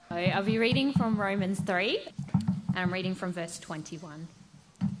I'll be reading from Romans 3, and I'm reading from verse 21.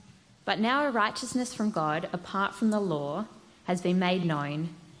 But now a righteousness from God, apart from the law, has been made known,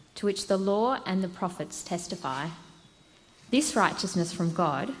 to which the law and the prophets testify. This righteousness from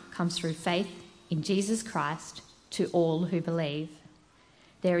God comes through faith in Jesus Christ to all who believe.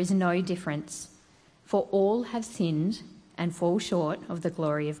 There is no difference, for all have sinned and fall short of the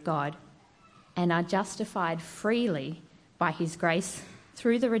glory of God, and are justified freely by his grace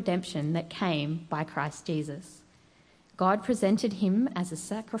through the redemption that came by Christ Jesus. God presented him as a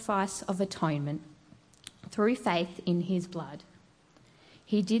sacrifice of atonement through faith in his blood.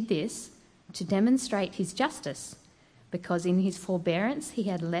 He did this to demonstrate his justice, because in his forbearance he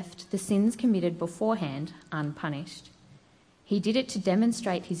had left the sins committed beforehand unpunished. He did it to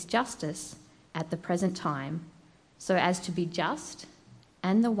demonstrate his justice at the present time, so as to be just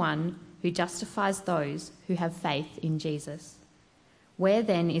and the one who justifies those who have faith in Jesus. Where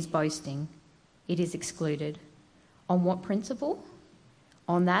then is boasting? It is excluded. On what principle?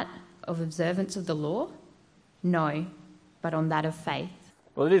 On that of observance of the law? No, but on that of faith.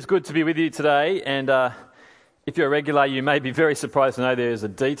 Well, it is good to be with you today, and if you're a regular, you may be very surprised to know there is a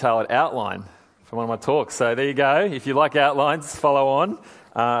detailed outline for one of my talks. So there you go. If you like outlines, follow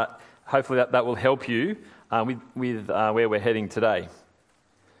on. Hopefully that will help you with where we're heading today.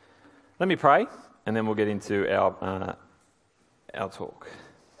 Let me pray, and then we'll get into our talk.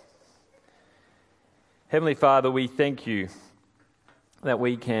 Heavenly Father, we thank you that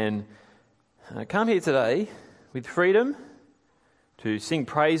we can come here today with freedom to sing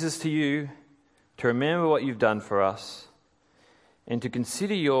praises to you, to remember what you've done for us, and to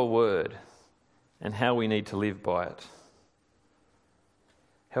consider your word and how we need to live by it.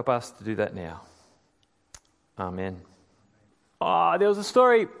 Help us to do that now. Amen. There was a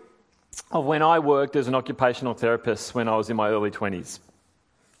story of when I worked as an occupational therapist when I was in my early 20s.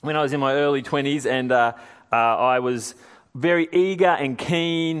 When I was in my early 20s, and I was very eager and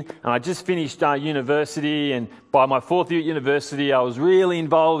keen, and I just finished university, and by my fourth year at university I was really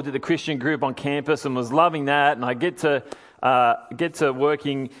involved at the Christian group on campus and was loving that, and I get to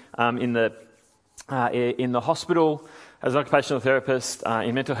working in the hospital as an occupational therapist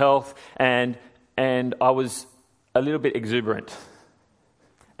in mental health, and I was a little bit exuberant.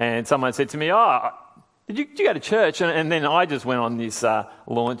 And someone said to me, did you go to church? And then I just went on this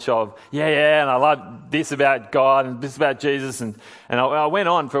launch of, and I love this about God and this about Jesus. And I went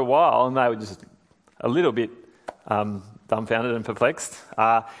on for a while, and they were just a little bit dumbfounded and perplexed.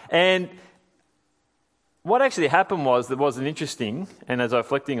 And what actually happened was, that wasn't interesting, and as I'm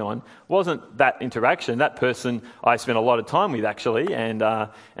reflecting on, wasn't that interaction. That person I spent a lot of time with, actually, and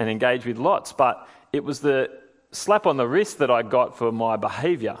engaged with lots. But it was the slap on the wrist that I got for my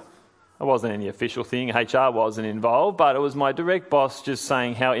behaviour. It wasn't any official thing, HR wasn't involved, but it was my direct boss just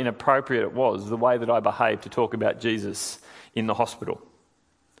saying how inappropriate it was, the way that I behaved to talk about Jesus in the hospital.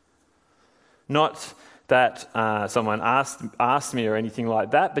 Not that someone asked me or anything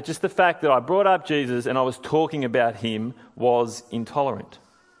like that, but just the fact that I brought up Jesus and I was talking about him was intolerant.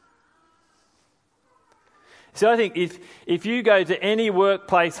 So I think if you go to any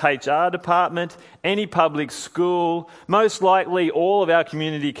workplace HR department, any public school, most likely all of our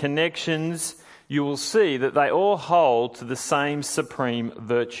community connections, you will see that they all hold to the same supreme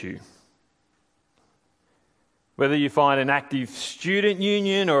virtue. Whether you find an active student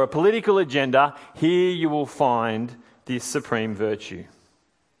union or a political agenda, here you will find this supreme virtue.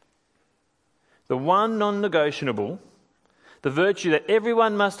 The one non-negotiable, the virtue that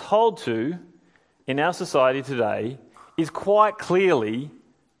everyone must hold to in our society today, is quite clearly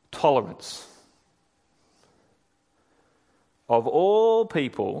tolerance. Of all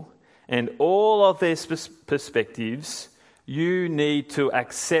people and all of their perspectives, you need to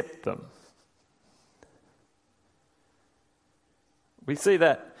accept them. We see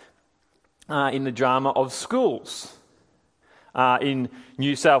that in the drama of schools. In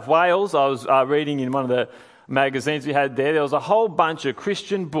New South Wales, I was reading in one of the magazines we had there was a whole bunch of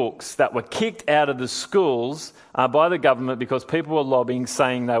Christian books that were kicked out of the schools by the government because people were lobbying,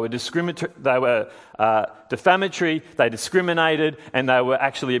 saying they were defamatory, they discriminated, and they were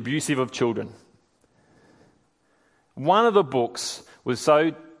actually abusive of children. One of the books was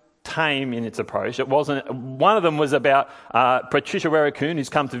so tame in its approach. One of them was about Patricia Werakun, who's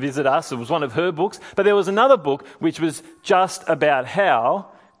come to visit us. It was one of her books. But there was another book which was just about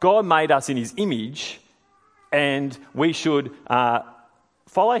how God made us in his image, and we should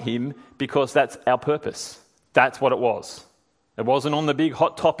follow him because that's our purpose. That's what it was. It wasn't on the big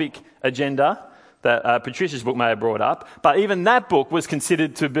hot topic agenda that Patricia's book may have brought up, but even that book was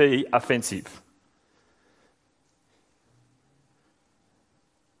considered to be offensive.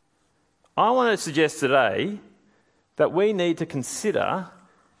 I want to suggest today that we need to consider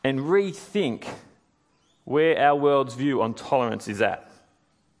and rethink where our world's view on tolerance is at,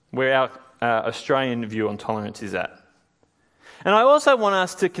 where our Australian view on tolerance is at. And I also want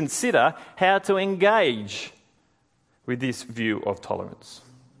us to consider how to engage with this view of tolerance.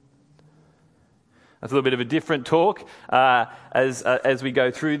 That's a little bit of a different talk as we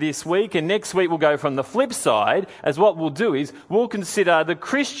go through this week. And next week we'll go from the flip side, as what we'll do is we'll consider the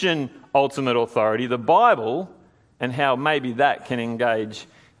Christian ultimate authority, the Bible, and how maybe that can engage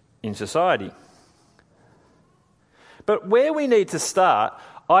in society. But where we need to start,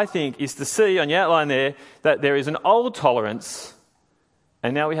 I think, is to see on your outline there that there is an old tolerance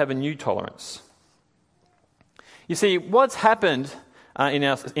and now we have a new tolerance. You see, what's happened in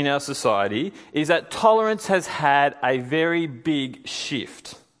our society is that tolerance has had a very big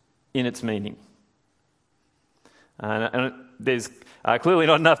shift in its meaning. And there's clearly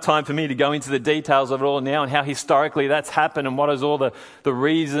not enough time for me to go into the details of it all now and how historically that's happened and what is all the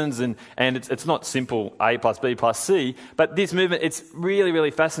reasons. And it's not simple A plus B plus C, but this movement, it's really,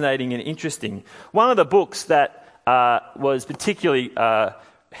 really fascinating and interesting. One of the books that was particularly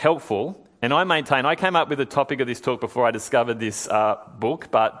helpful, and I came up with the topic of this talk before I discovered this book,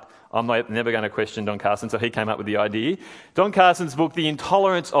 but I'm never going to question Don Carson, so he came up with the idea. Don Carson's book, The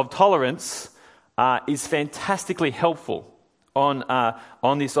Intolerance of Tolerance, is fantastically helpful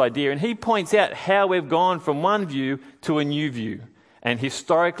on this idea. And he points out how we've gone from one view to a new view, and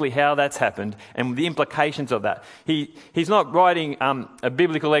historically how that's happened, and the implications of that. He's not writing a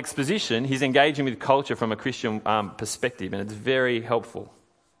biblical exposition, he's engaging with culture from a Christian perspective, and it's very helpful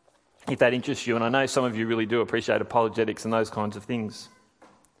if that interests you. And I know some of you really do appreciate apologetics and those kinds of things.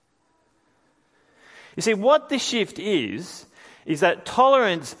 You see, what the shift is that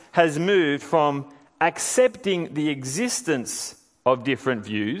tolerance has moved from accepting the existence of different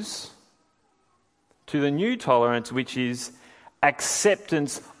views to the new tolerance, which is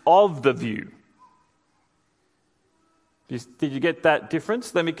acceptance of the view. Did you get that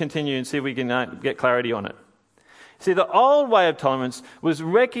difference? Let me continue and see if we can get clarity on it. See, the old way of tolerance was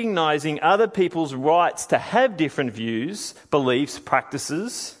recognising other people's rights to have different views, beliefs,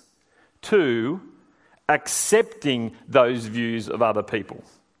 practices, to accepting those views of other people.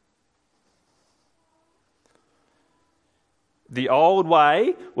 The old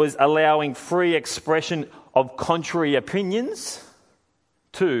way was allowing free expression of contrary opinions,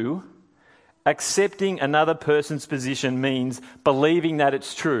 to accepting another person's position means believing that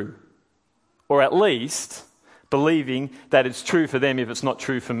it's true, or at least believing that it's true for them if it's not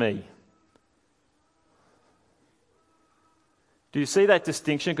true for me. Do you see that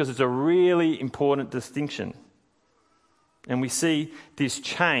distinction? Because it's a really important distinction. And we see this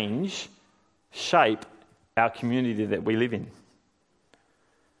change shape our community that we live in.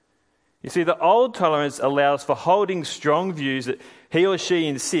 You see, the old tolerance allows for holding strong views that he or she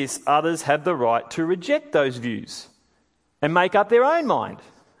insists others have the right to reject those views and make up their own mind.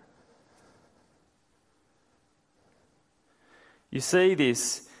 You see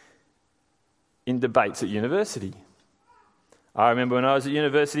this in debates at university. I remember when I was at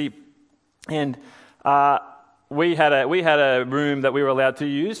university, and we had a room that we were allowed to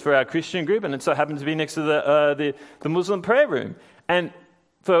use for our Christian group, and it so happened to be next to the Muslim prayer room. And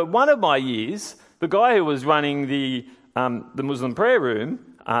for one of my years, the guy who was running the Muslim prayer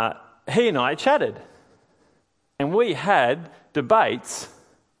room, he and I chatted, and we had debates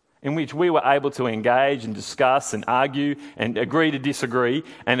in which we were able to engage and discuss and argue and agree to disagree,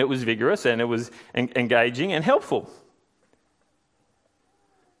 and it was vigorous and it was engaging and helpful.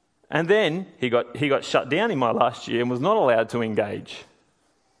 And then he got shut down in my last year and was not allowed to engage.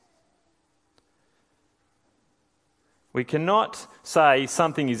 We cannot say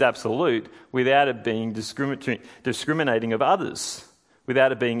something is absolute without it being discriminating of others,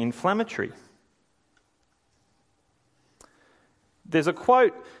 without it being inflammatory. There's a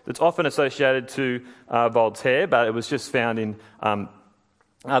quote that's often associated to Voltaire, but it was just found in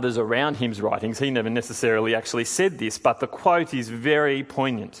others around him's writings. He never necessarily actually said this, but the quote is very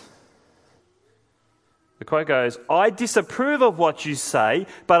poignant. The quote goes, "I disapprove of what you say,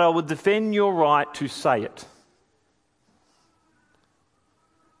 but I will defend your right to say it."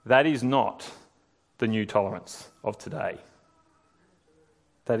 That is not the new tolerance of today.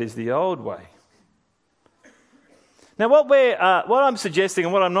 That is the old way. Now, what I'm suggesting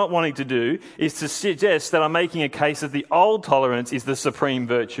and what I'm not wanting to do is to suggest that I'm making a case that the old tolerance is the supreme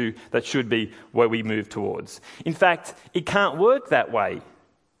virtue that should be where we move towards. In fact, it can't work that way.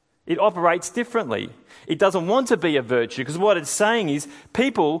 It operates differently. It doesn't want to be a virtue, because what it's saying is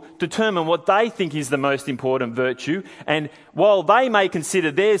people determine what they think is the most important virtue, and while they may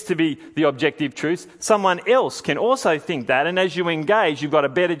consider theirs to be the objective truth, someone else can also think that, and as you engage, you've got a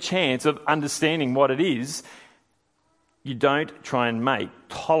better chance of understanding what it is. You don't try and make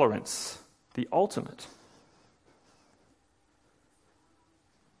tolerance the ultimate.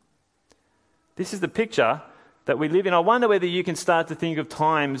 This is the picture that we live in. I wonder whether you can start to think of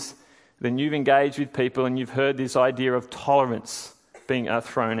times when you've engaged with people and you've heard this idea of tolerance being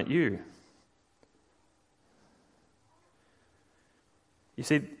thrown at you. You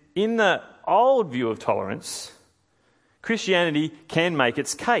see, in the old view of tolerance, Christianity can make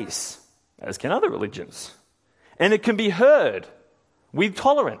its case, as can other religions. And it can be heard with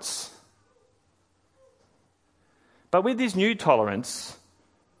tolerance. But with this new tolerance,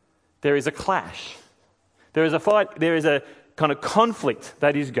 there is a clash. There is a fight, there is a kind of conflict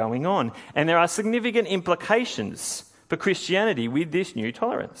that is going on. And there are significant implications for Christianity with this new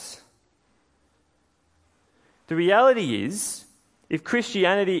tolerance. The reality is, if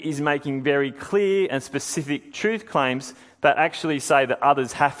Christianity is making very clear and specific truth claims that actually say that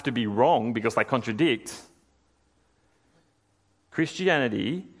others have to be wrong because they contradict,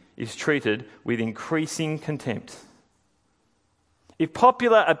 Christianity is treated with increasing contempt. If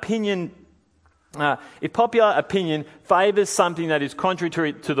popular opinion favours something that is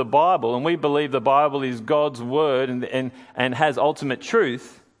contrary to the Bible, and we believe the Bible is God's word and has ultimate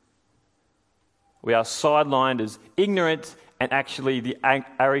truth, we are sidelined as ignorant and actually the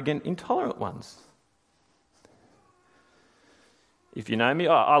arrogant, intolerant ones. If you know me,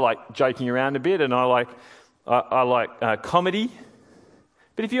 I like joking around a bit, and I like comedy.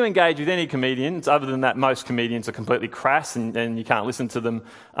 But if you engage with any comedians, other than that, most comedians are completely crass and you can't listen to them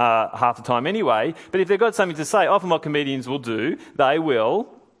half the time anyway. But if they've got something to say, often what comedians will do, they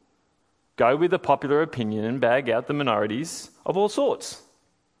will go with the popular opinion and bag out the minorities of all sorts,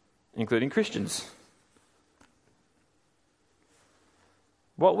 including Christians.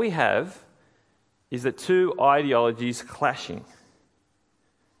 What we have is that two ideologies clashing,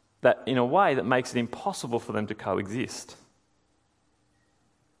 that in a way that makes it impossible for them to coexist.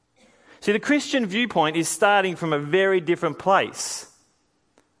 See, the Christian viewpoint is starting from a very different place.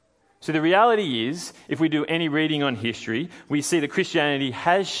 So the reality is, if we do any reading on history, we see that Christianity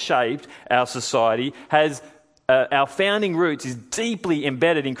has shaped our society, our founding roots is deeply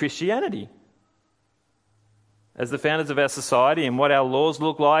embedded in Christianity. As the founders of our society and what our laws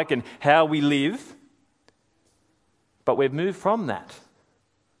look like and how we live. But we've moved from that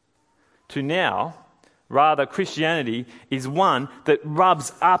to now, rather, Christianity is one that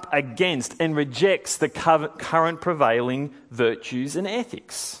rubs up against and rejects the current prevailing virtues and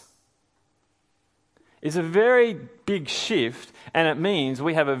ethics. It's a very big shift, and it means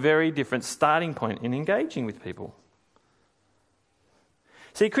we have a very different starting point in engaging with people.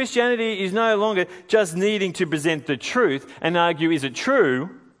 See, Christianity is no longer just needing to present the truth and argue, is it true?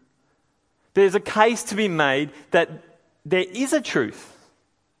 There's a case to be made that there is a truth.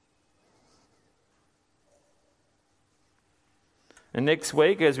 And next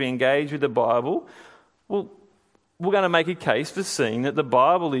week, as we engage with the Bible, we're going to make a case for seeing that the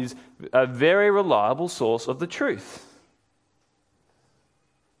Bible is a very reliable source of the truth.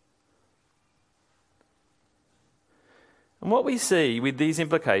 And what we see with these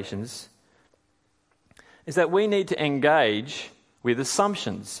implications is that we need to engage with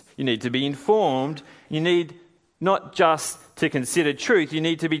assumptions. You need to be informed. You need not just to consider truth, you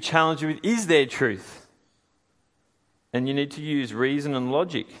need to be challenged with, is there truth? And you need to use reason and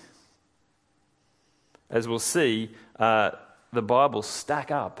logic. As we'll see, the Bible stack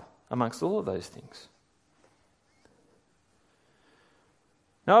up amongst all of those things.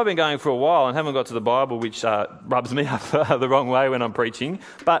 Now, I've been going for a while and haven't got to the Bible, which rubs me up the wrong way when I'm preaching.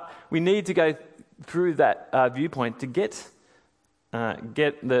 But we need to go through that viewpoint to get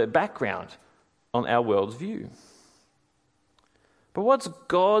the background on our world's view. But what's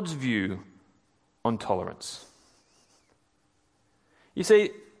God's view on tolerance? You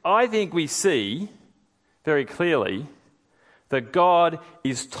see, I think we see very clearly that God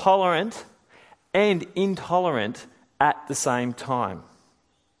is tolerant and intolerant at the same time.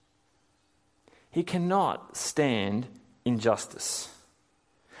 He cannot stand injustice.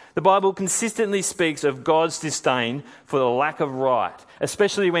 The Bible consistently speaks of God's disdain for the lack of right,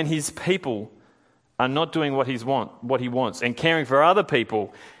 especially when his people are not doing what he wants and caring for other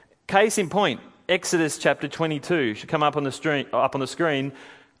people. Case in point, Exodus chapter 22 should come up on the screen.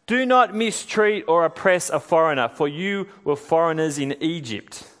 Do not mistreat or oppress a foreigner, for you were foreigners in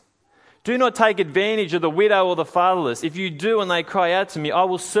Egypt. Do not take advantage of the widow or the fatherless. If you do and they cry out to me, I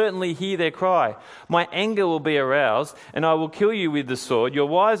will certainly hear their cry. My anger will be aroused, and I will kill you with the sword. Your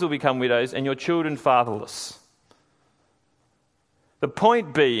wives will become widows, and your children fatherless. The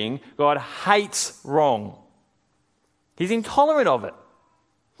point being, God hates wrong. He's intolerant of it.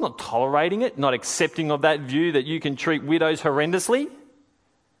 Not tolerating it, not accepting of that view that you can treat widows horrendously.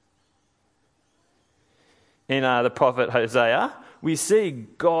 In the prophet Hosea, we see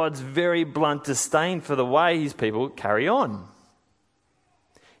God's very blunt disdain for the way his people carry on.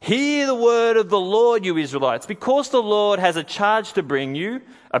 Hear the word of the Lord, you Israelites, because the Lord has a charge to bring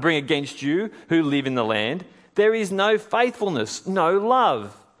against you who live in the land. There is no faithfulness, no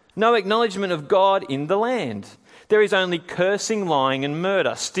love, no acknowledgement of God in the land. There is only cursing, lying and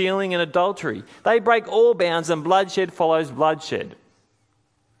murder, stealing and adultery. They break all bounds and bloodshed follows bloodshed.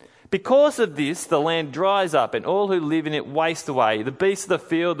 Because of this, the land dries up and all who live in it waste away. The beasts of the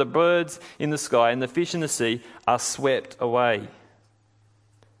field, the birds in the sky and the fish in the sea are swept away.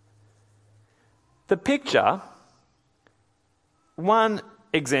 The picture, one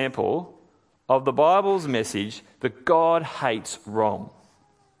example of the Bible's message that God hates wrong.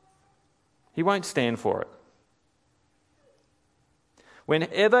 He won't stand for it.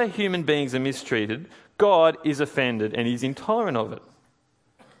 Whenever human beings are mistreated, God is offended and he's intolerant of it.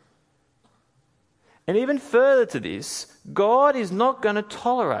 And even further to this, God is not going to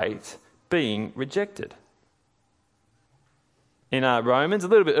tolerate being rejected. In Romans, a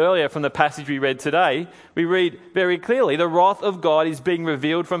little bit earlier from the passage we read today, we read very clearly, the wrath of God is being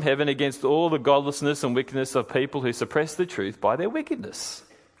revealed from heaven against all the godlessness and wickedness of people who suppress the truth by their wickedness.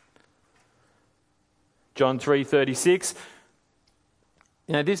 John 3:36.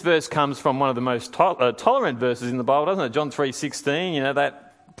 This verse comes from one of the most tolerant verses in the Bible, doesn't it? John 3:16, that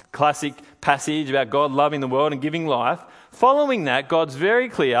classic passage about God loving the world and giving life. Following that, God's very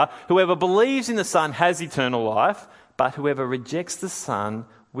clear, whoever believes in the Son has eternal life, but whoever rejects the Son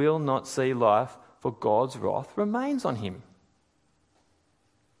will not see life, for God's wrath remains on him.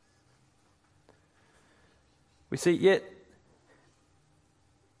 We see, yet,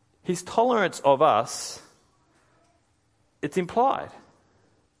 his tolerance of us, it's implied.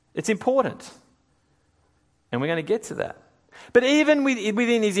 It's important. And we're going to get to that. But even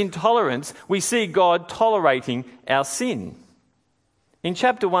within his intolerance, we see God tolerating our sin. In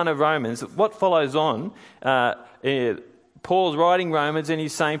chapter 1 of Romans, what follows on, Paul's writing Romans and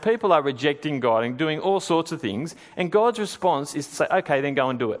he's saying people are rejecting God and doing all sorts of things. And God's response is to say, okay, then go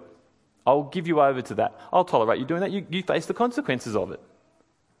and do it. I'll give you over to that. I'll tolerate you doing that. You face the consequences of it.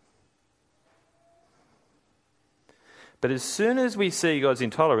 But as soon as we see God's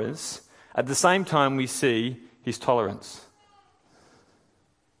intolerance, at the same time we see his tolerance.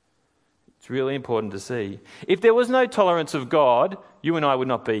 It's really important to see. If there was no tolerance of God, you and I would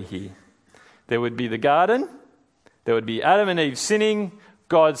not be here. There would be the garden, there would be Adam and Eve sinning,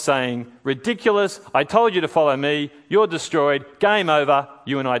 God saying, ridiculous, I told you to follow me, you're destroyed, game over,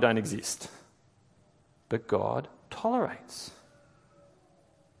 you and I don't exist. But God tolerates.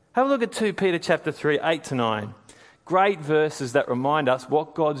 Have a look at 2 Peter chapter 3, 8-9. Great verses that remind us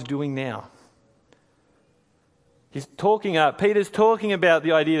what God's doing now. Peter's talking about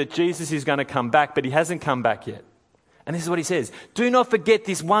the idea that Jesus is going to come back, but he hasn't come back yet. And this is what he says. Do not forget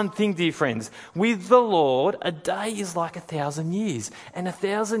this one thing, dear friends. With the Lord, a day is like 1,000 years, and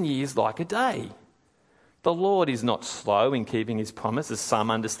 1,000 years like a day. The Lord is not slow in keeping his promise, as some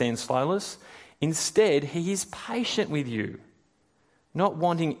understand slowness. Instead, he is patient with you, not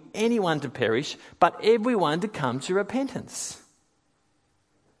wanting anyone to perish, but everyone to come to repentance.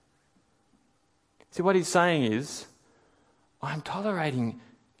 See, what he's saying is, I'm tolerating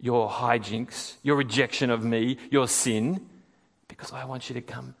your hijinks, your rejection of me, your sin, because I want you to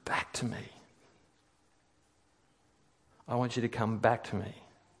come back to me. I want you to come back to me.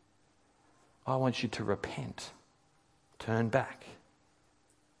 I want you to repent, turn back.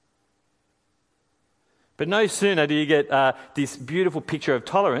 But no sooner do you get this beautiful picture of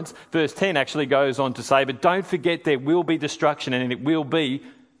tolerance, verse 10 actually goes on to say, but don't forget there will be destruction and it will be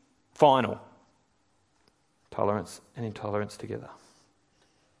final. Tolerance and intolerance together.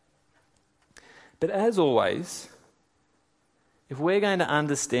 But as always, if we're going to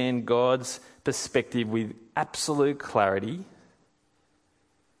understand God's perspective with absolute clarity,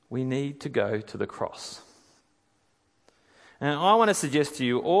 we need to go to the cross. And I want to suggest to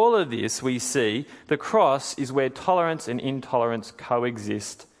you all of this we see, the cross is where tolerance and intolerance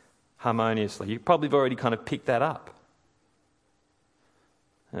coexist harmoniously. You probably have already kind of picked that up.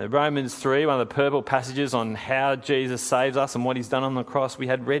 Romans 3, one of the purple passages on how Jesus saves us and what he's done on the cross, we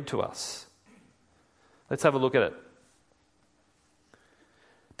had read to us. Let's have a look at it.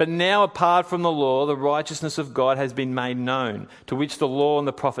 But now, apart from the law, the righteousness of God has been made known, to which the law and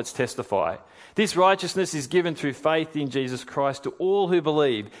the prophets testify. This righteousness is given through faith in Jesus Christ to all who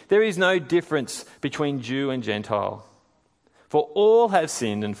believe. There is no difference between Jew and Gentile. For all have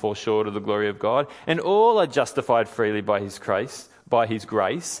sinned and fall short of the glory of God, and all are justified freely by His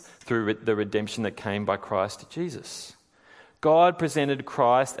grace through the redemption that came by Christ Jesus. God presented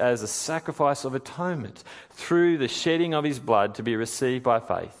Christ as a sacrifice of atonement through the shedding of His blood to be received by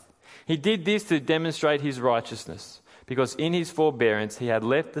faith. He did this to demonstrate His righteousness, because in His forbearance He had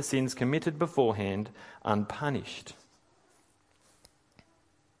left the sins committed beforehand unpunished.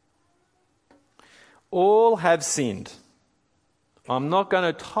 All have sinned. I'm not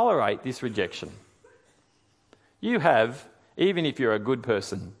going to tolerate this rejection. You have, even if you're a good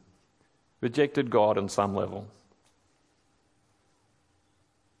person, rejected God on some level.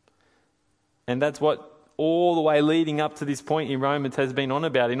 And that's what all the way leading up to this point in Romans has been on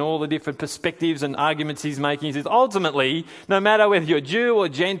about, in all the different perspectives and arguments he's making. He says, ultimately, no matter whether you're Jew or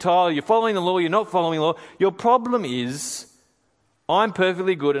Gentile, you're following the law, you're not following the law, your problem is, I'm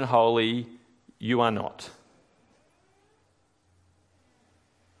perfectly good and holy, you are not.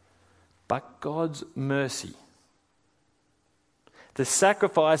 But God's mercy, the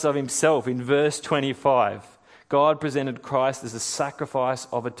sacrifice of Himself in verse 25, God presented Christ as a sacrifice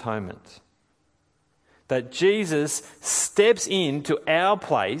of atonement. That Jesus steps into our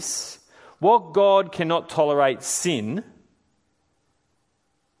place. What God cannot tolerate sin,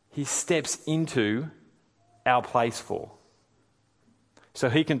 He steps into our place for. So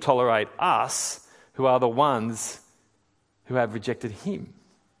He can tolerate us, who are the ones who have rejected Him.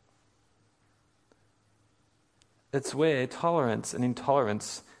 It's where tolerance and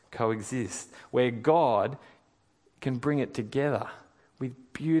intolerance coexist, where God can bring it together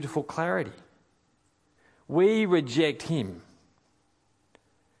with beautiful clarity. We reject Him,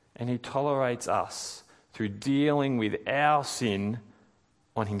 and He tolerates us through dealing with our sin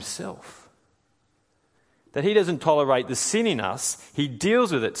on Himself. That He doesn't tolerate the sin in us, He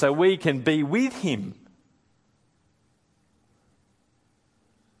deals with it so we can be with Him.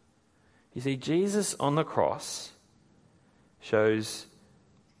 You see, Jesus on the cross shows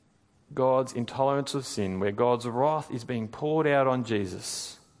God's intolerance of sin, where God's wrath is being poured out on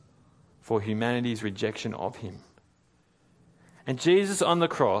Jesus for humanity's rejection of Him. And Jesus on the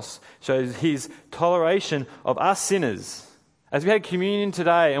cross shows His toleration of us sinners. As we had communion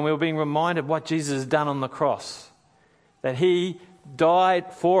today and we were being reminded what Jesus has done on the cross, that He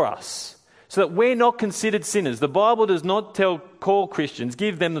died for us so that we're not considered sinners. The Bible does not call Christians,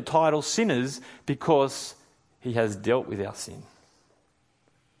 give them the title sinners, because He has dealt with our sin.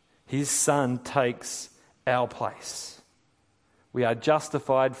 His Son takes our place. We are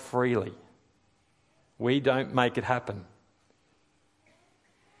justified freely. We don't make it happen.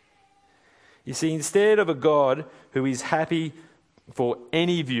 You see, instead of a God who is happy for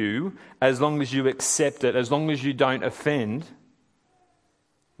any view, as long as you accept it, as long as you don't offend,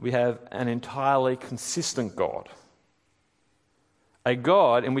 we have an entirely consistent God. A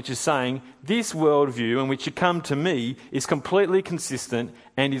God in which is saying, this worldview in which you come to me is completely consistent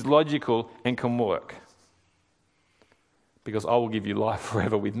and is logical and can work. Because I will give you life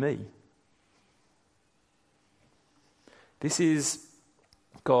forever with me. This is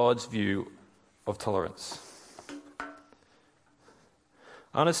God's view of tolerance.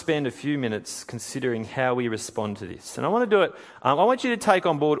 I want to spend a few minutes considering how we respond to this. And I want to do it, I want you to take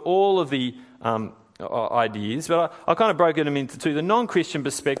on board all of the ideas, but I kind of broken them into two. The non-Christian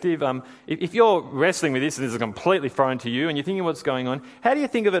perspective, if you're wrestling with this and this is completely foreign to you and you're thinking what's going on, how do you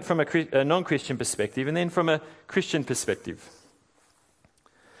think of it from a non-Christian perspective and then from a Christian perspective?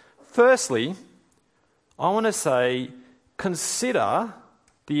 Firstly, I want to say, consider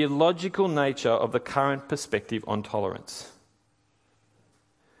the illogical nature of the current perspective on tolerance.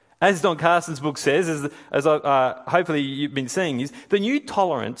 As Don Carson's book says, as hopefully you've been seeing, is the new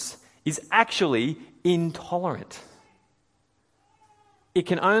tolerance is actually intolerant. It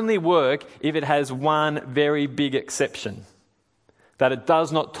can only work if it has one very big exception, that it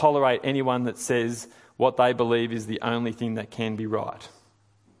does not tolerate anyone that says what they believe is the only thing that can be right.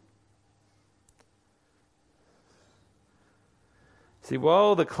 See,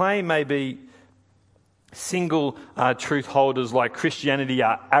 while the claim may be single truth holders like Christianity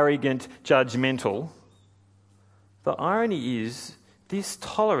are arrogant, judgmental, the irony is this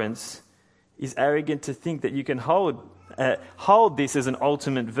tolerance is arrogant to think that you can hold this as an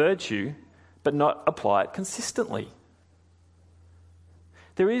ultimate virtue but not apply it consistently.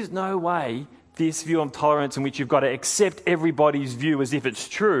 There is no way this view of tolerance in which you've got to accept everybody's view as if it's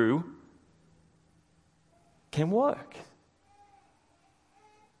true can work.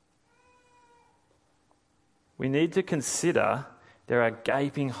 we need to consider there are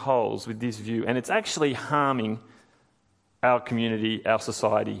gaping holes with this view, and it's actually harming our community, our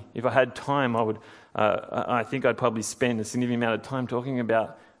society. If I had time, I think I'd probably spend a significant amount of time talking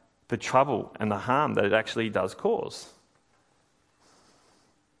about the trouble and the harm that it actually does cause.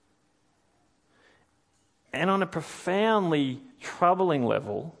 And on a profoundly troubling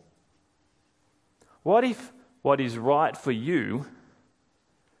level, what if what is right for you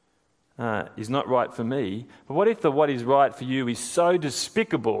is not right for me? But what if what is right for you is so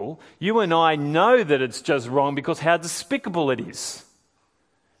despicable, you and I know that it's just wrong because how despicable it is?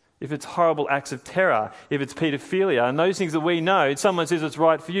 If it's horrible acts of terror, if it's paedophilia, and those things that we know, if someone says it's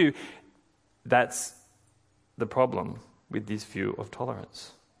right for you, that's the problem with this view of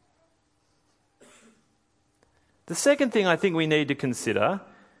tolerance. The second thing I think we need to consider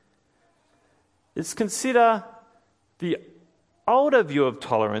is consider the older view of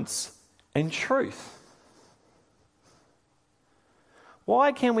tolerance and truth.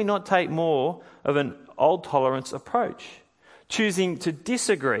 Why can we not take more of an old tolerance approach, choosing to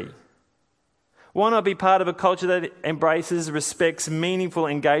disagree? Why not be part of a culture that embraces, respects meaningful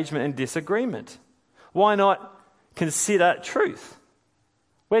engagement and disagreement? Why not consider truth?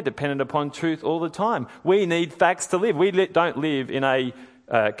 We're dependent upon truth all the time. We need facts to live. We don't live in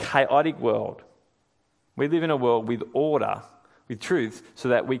a chaotic world. We live in a world with order, with truth, so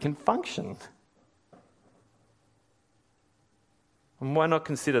that we can function. And why not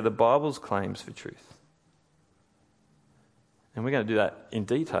consider the Bible's claims for truth? And we're going to do that in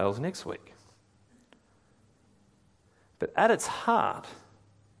details next week. But at its heart,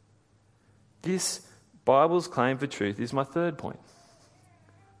 this Bible's claim for truth is my third point.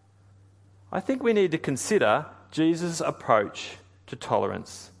 I think we need to consider Jesus' approach to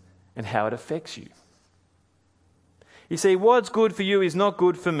tolerance and how it affects you. You see, what's good for you is not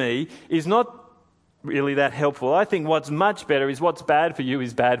good for me is not really that helpful. I think what's much better is what's bad for you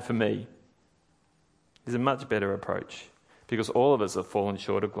is bad for me. Is a much better approach because all of us have fallen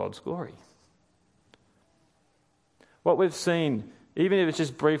short of God's glory. What we've seen, even if it's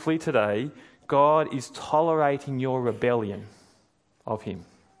just briefly today, God is tolerating your rebellion of him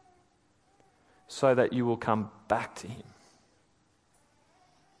so that you will come back to him.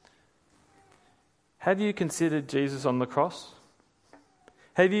 Have you considered Jesus on the cross?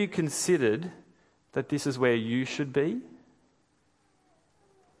 Have you considered that this is where you should be?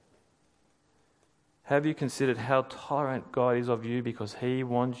 Have you considered how tolerant God is of you because he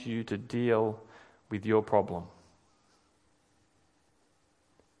wants you to deal with your problem?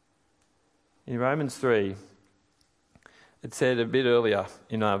 In Romans 3, it said a bit earlier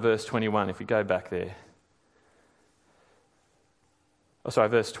in verse 21, if we go back there.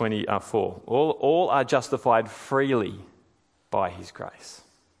 Verse 24. All are justified freely by his grace.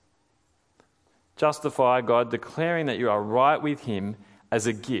 Justify God, declaring that you are right with him as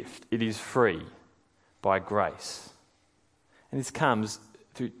a gift. It is free by grace. And this comes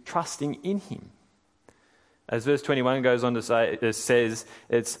through trusting in him. As verse 21 goes on to say, it says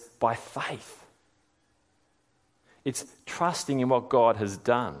it's by faith. It's trusting in what God has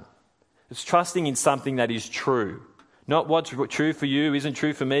done. It's trusting in something that is true. Not what's true for you isn't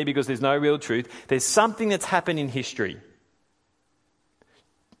true for me because there's no real truth. There's something that's happened in history.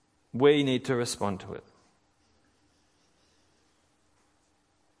 We need to respond to it.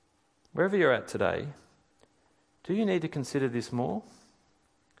 Wherever you're at today, do you need to consider this more?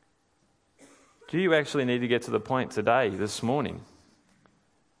 Do you actually need to get to the point today, this morning,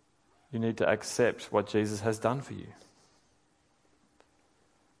 you need to accept what Jesus has done for you?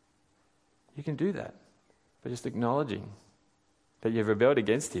 You can do that by just acknowledging that you've rebelled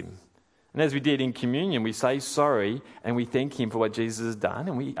against him. And as we did in communion, we say sorry and we thank him for what Jesus has done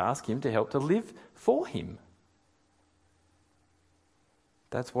and we ask him to help to live for him.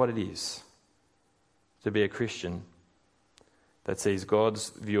 That's what it is to be a Christian that sees God's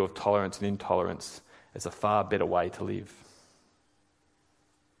view of tolerance and intolerance as a far better way to live.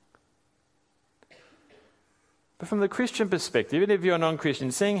 But from the Christian perspective, even if you're a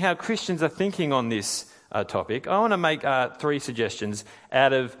non-Christian, seeing how Christians are thinking on this topic, I want to make 3 suggestions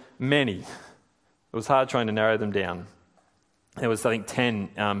out of many. It was hard trying to narrow them down. There was, I think, 10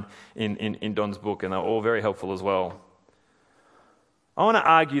 in Don's book, and they're all very helpful as well. I want to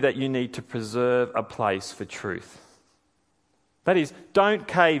argue that you need to preserve a place for truth. That is, don't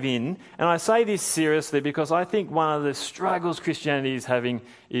cave in. And I say this seriously because I think one of the struggles Christianity is having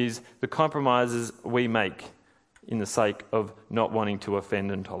is the compromises we make in the sake of not wanting to offend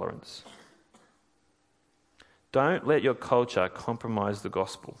intolerance. Don't let your culture compromise the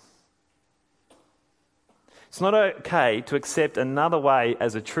gospel. It's not okay to accept another way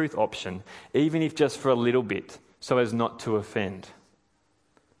as a truth option, even if just for a little bit, so as not to offend.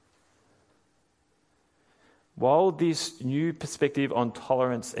 While this new perspective on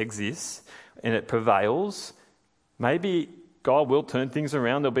tolerance exists and it prevails, maybe God will turn things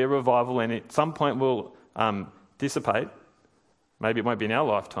around, there'll be a revival, and at some point will dissipate. Maybe it won't be in our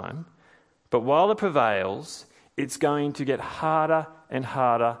lifetime. But while it prevails, it's going to get harder and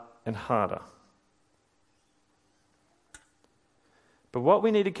harder and harder. But what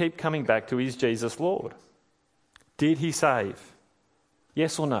we need to keep coming back to is Jesus Lord. Did he save?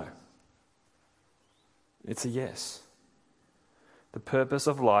 Yes or no? It's a yes. The purpose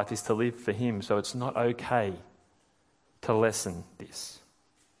of life is to live for him, so it's not okay to lessen this.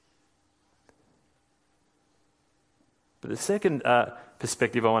 But the second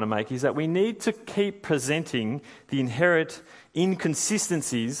perspective I want to make is that we need to keep presenting the inherent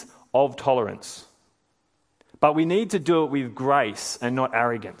inconsistencies of tolerance. But we need to do it with grace and not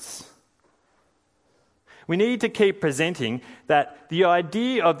arrogance. We need to keep presenting that the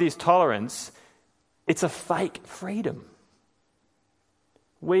idea of this tolerance, it's a fake freedom.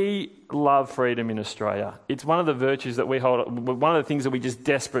 We love freedom in Australia. It's one of the virtues that we hold, one of the things that we're just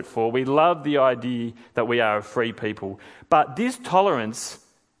desperate for. We love the idea that we are a free people. But this tolerance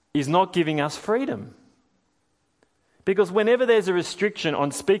is not giving us freedom. Because whenever there's a restriction on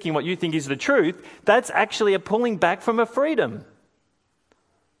speaking what you think is the truth, that's actually a pulling back from a freedom.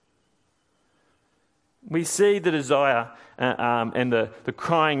 We see the desire and the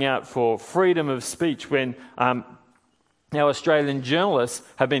crying out for freedom of speech when our Australian journalists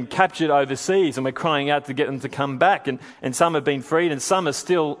have been captured overseas and we're crying out to get them to come back, and some have been freed and some are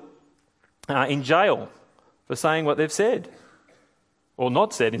still in jail for saying what they've said, or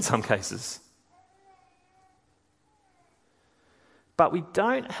not said in some cases. But we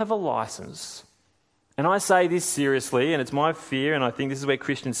don't have a license, and I say this seriously, and it's my fear, and I think this is where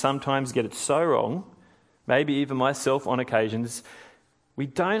Christians sometimes get it so wrong, maybe even myself on occasions. We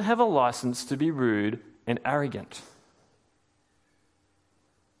don't have a license to be rude and arrogant.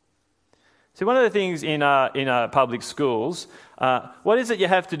 So one of the things in public schools, what is it you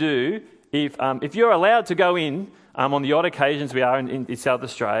have to do if you're allowed to go in on the odd occasions we are in South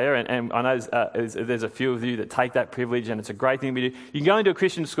Australia, and I know there's a few of you that take that privilege and it's a great thing we do. You can go into a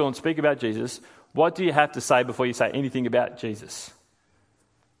Christian school and speak about Jesus. What do you have to say before you say anything about Jesus?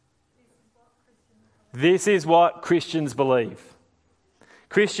 This is what Christians believe.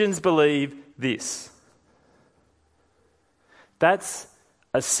 Christians believe this. That's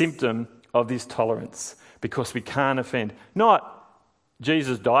a symptom of this tolerance, because we can't offend. Not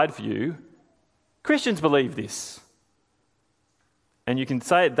Jesus died for you. Christians believe this. And you can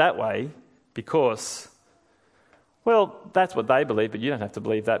say it that way because, well, that's what they believe, but you don't have to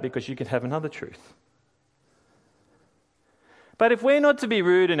believe that because you can have another truth. But if we're not to be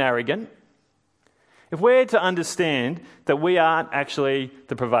rude and arrogant, if we're to understand that we aren't actually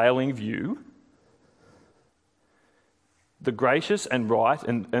the prevailing view, the gracious and right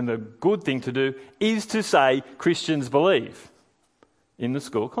and the good thing to do is to say Christians believe in the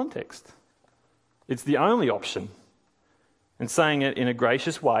school context. It's the only option. And saying it in a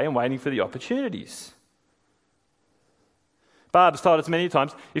gracious way and waiting for the opportunities. Barb's told us many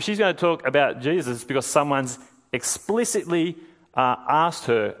times, if she's going to talk about Jesus because someone's explicitly asked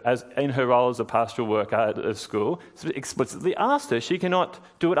her, as in her role as a pastoral worker at school, explicitly asked her, she cannot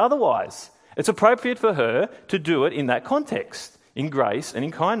do it otherwise. It's appropriate for her to do it in that context, in grace and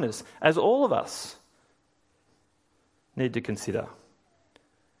in kindness, as all of us need to consider.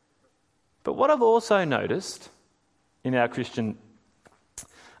 But what I've also noticed in our Christian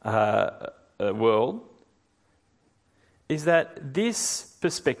world is that this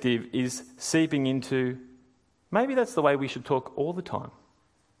perspective is seeping into, maybe that's the way we should talk all the time.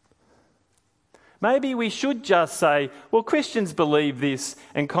 Maybe we should just say, well, Christians believe this,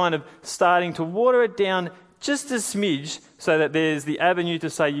 and kind of starting to water it down just a smidge so that there's the avenue to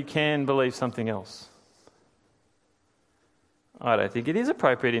say you can believe something else. I don't think it is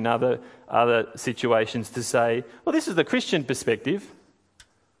appropriate in other situations to say, well, this is the Christian perspective,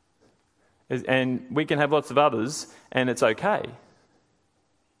 and we can have lots of others, and it's okay.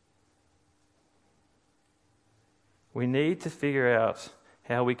 We need to figure out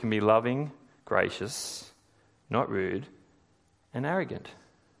how we can be loving, gracious, not rude, and arrogant.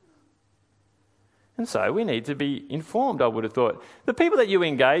 And so we need to be informed, I would have thought. The people that you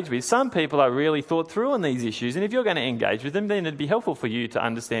engage with, some people are really thought through on these issues, and if you're going to engage with them, then it'd be helpful for you to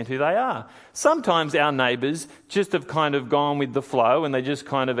understand who they are. Sometimes our neighbours just have kind of gone with the flow, and they just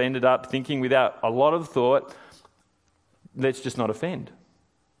kind of ended up thinking without a lot of thought, let's just not offend.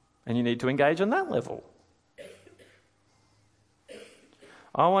 And you need to engage on that level.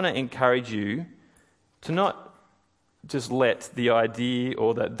 I want to encourage you to not just let the idea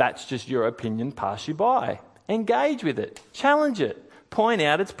or that's just your opinion pass you by. Engage with it. Challenge it. Point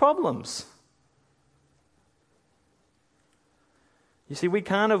out its problems. You see, we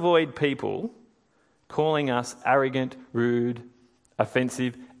can't avoid people calling us arrogant, rude,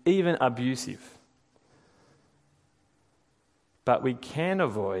 offensive, even abusive. But we can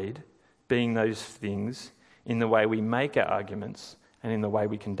avoid being those things in the way we make our arguments and in the way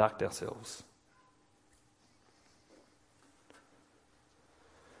we conduct ourselves.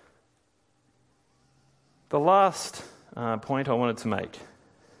 The last point I wanted to make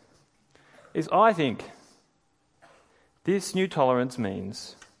is I think this new tolerance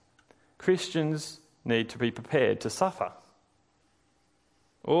means Christians need to be prepared to suffer.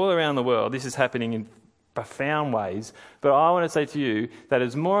 All around the world, this is happening in profound ways, but I want to say to you that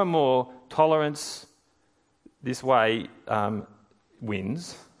as more and more tolerance this way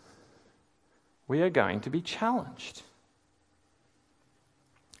wins, we are going to be challenged.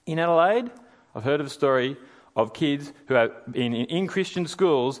 In Adelaide, I've heard of a story of kids who have in Christian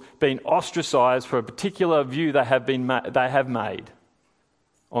schools been ostracised for a particular view they have made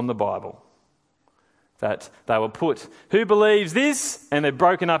on the Bible. That they were put, who believes this? And they're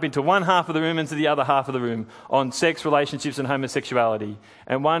broken up into one half of the room and to the other half of the room on sex, relationships and homosexuality.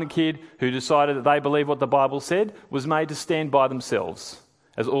 And one kid who decided that they believed what the Bible said was made to stand by themselves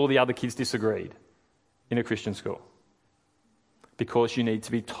as all the other kids disagreed in a Christian school. Because you need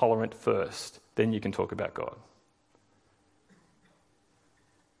to be tolerant first, then you can talk about God.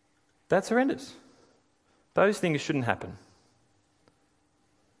 That's horrendous. Those things shouldn't happen.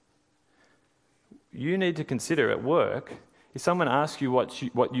 You need to consider at work, if someone asks you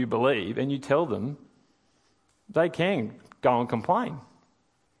what you believe and you tell them, they can go and complain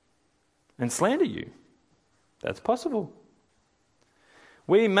and slander you. That's possible.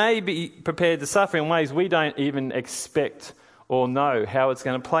 We may be prepared to suffer in ways we don't even expect or know how it's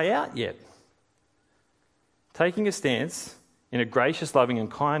going to play out yet. Taking a stance in a gracious, loving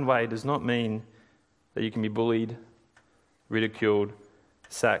and kind way does not mean that you can be bullied, ridiculed,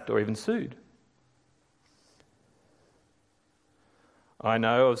 sacked or even sued. I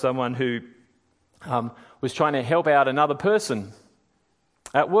know of someone who was trying to help out another person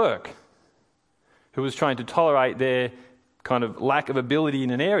at work who was trying to tolerate their kind of lack of ability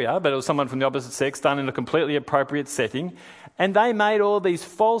in an area, but it was someone from the opposite sex done in a completely appropriate setting. And they made all these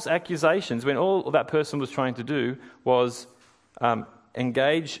false accusations when all that person was trying to do was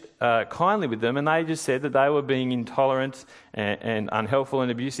engage kindly with them, and they just said that they were being intolerant and unhelpful and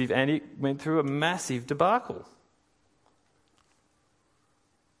abusive, and it went through a massive debacle.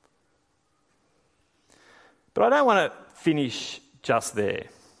 But I don't want to finish just there.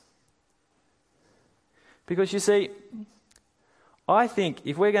 Because you see, I think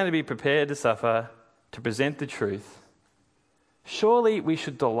if we're going to be prepared to suffer, to present the truth, surely we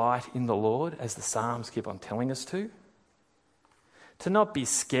should delight in the Lord, as the Psalms keep on telling us to. To not be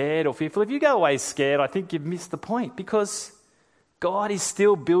scared or fearful. If you go away scared, I think you've missed the point, because God is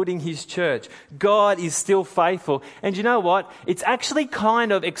still building his church. God is still faithful. And you know what? It's actually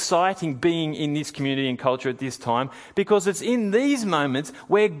kind of exciting being in this community and culture at this time, because it's in these moments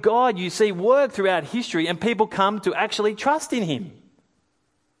where God, you see, work throughout history and people come to actually trust in him.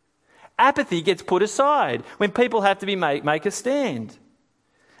 Apathy gets put aside when people have to make a stand.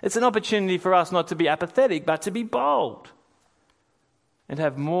 It's an opportunity for us not to be apathetic, but to be bold and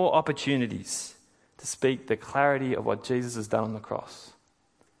have more opportunities to speak the clarity of what Jesus has done on the cross.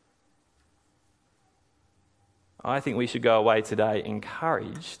 I think we should go away today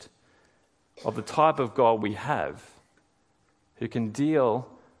encouraged of the type of God we have, who can deal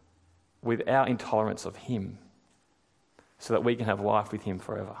with our intolerance of him so that we can have life with him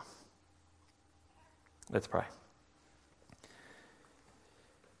forever. Let's pray.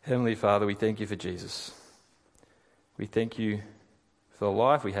 Heavenly Father, we thank you for Jesus. We thank you for the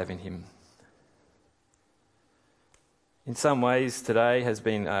life we have in him. In some ways today has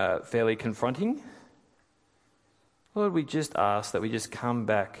been fairly confronting. Lord, we just ask that we just come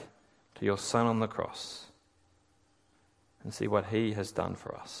back to your Son on the cross and see what he has done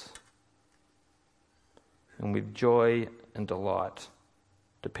for us. And with joy and delight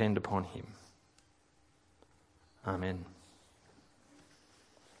depend upon him. Amen.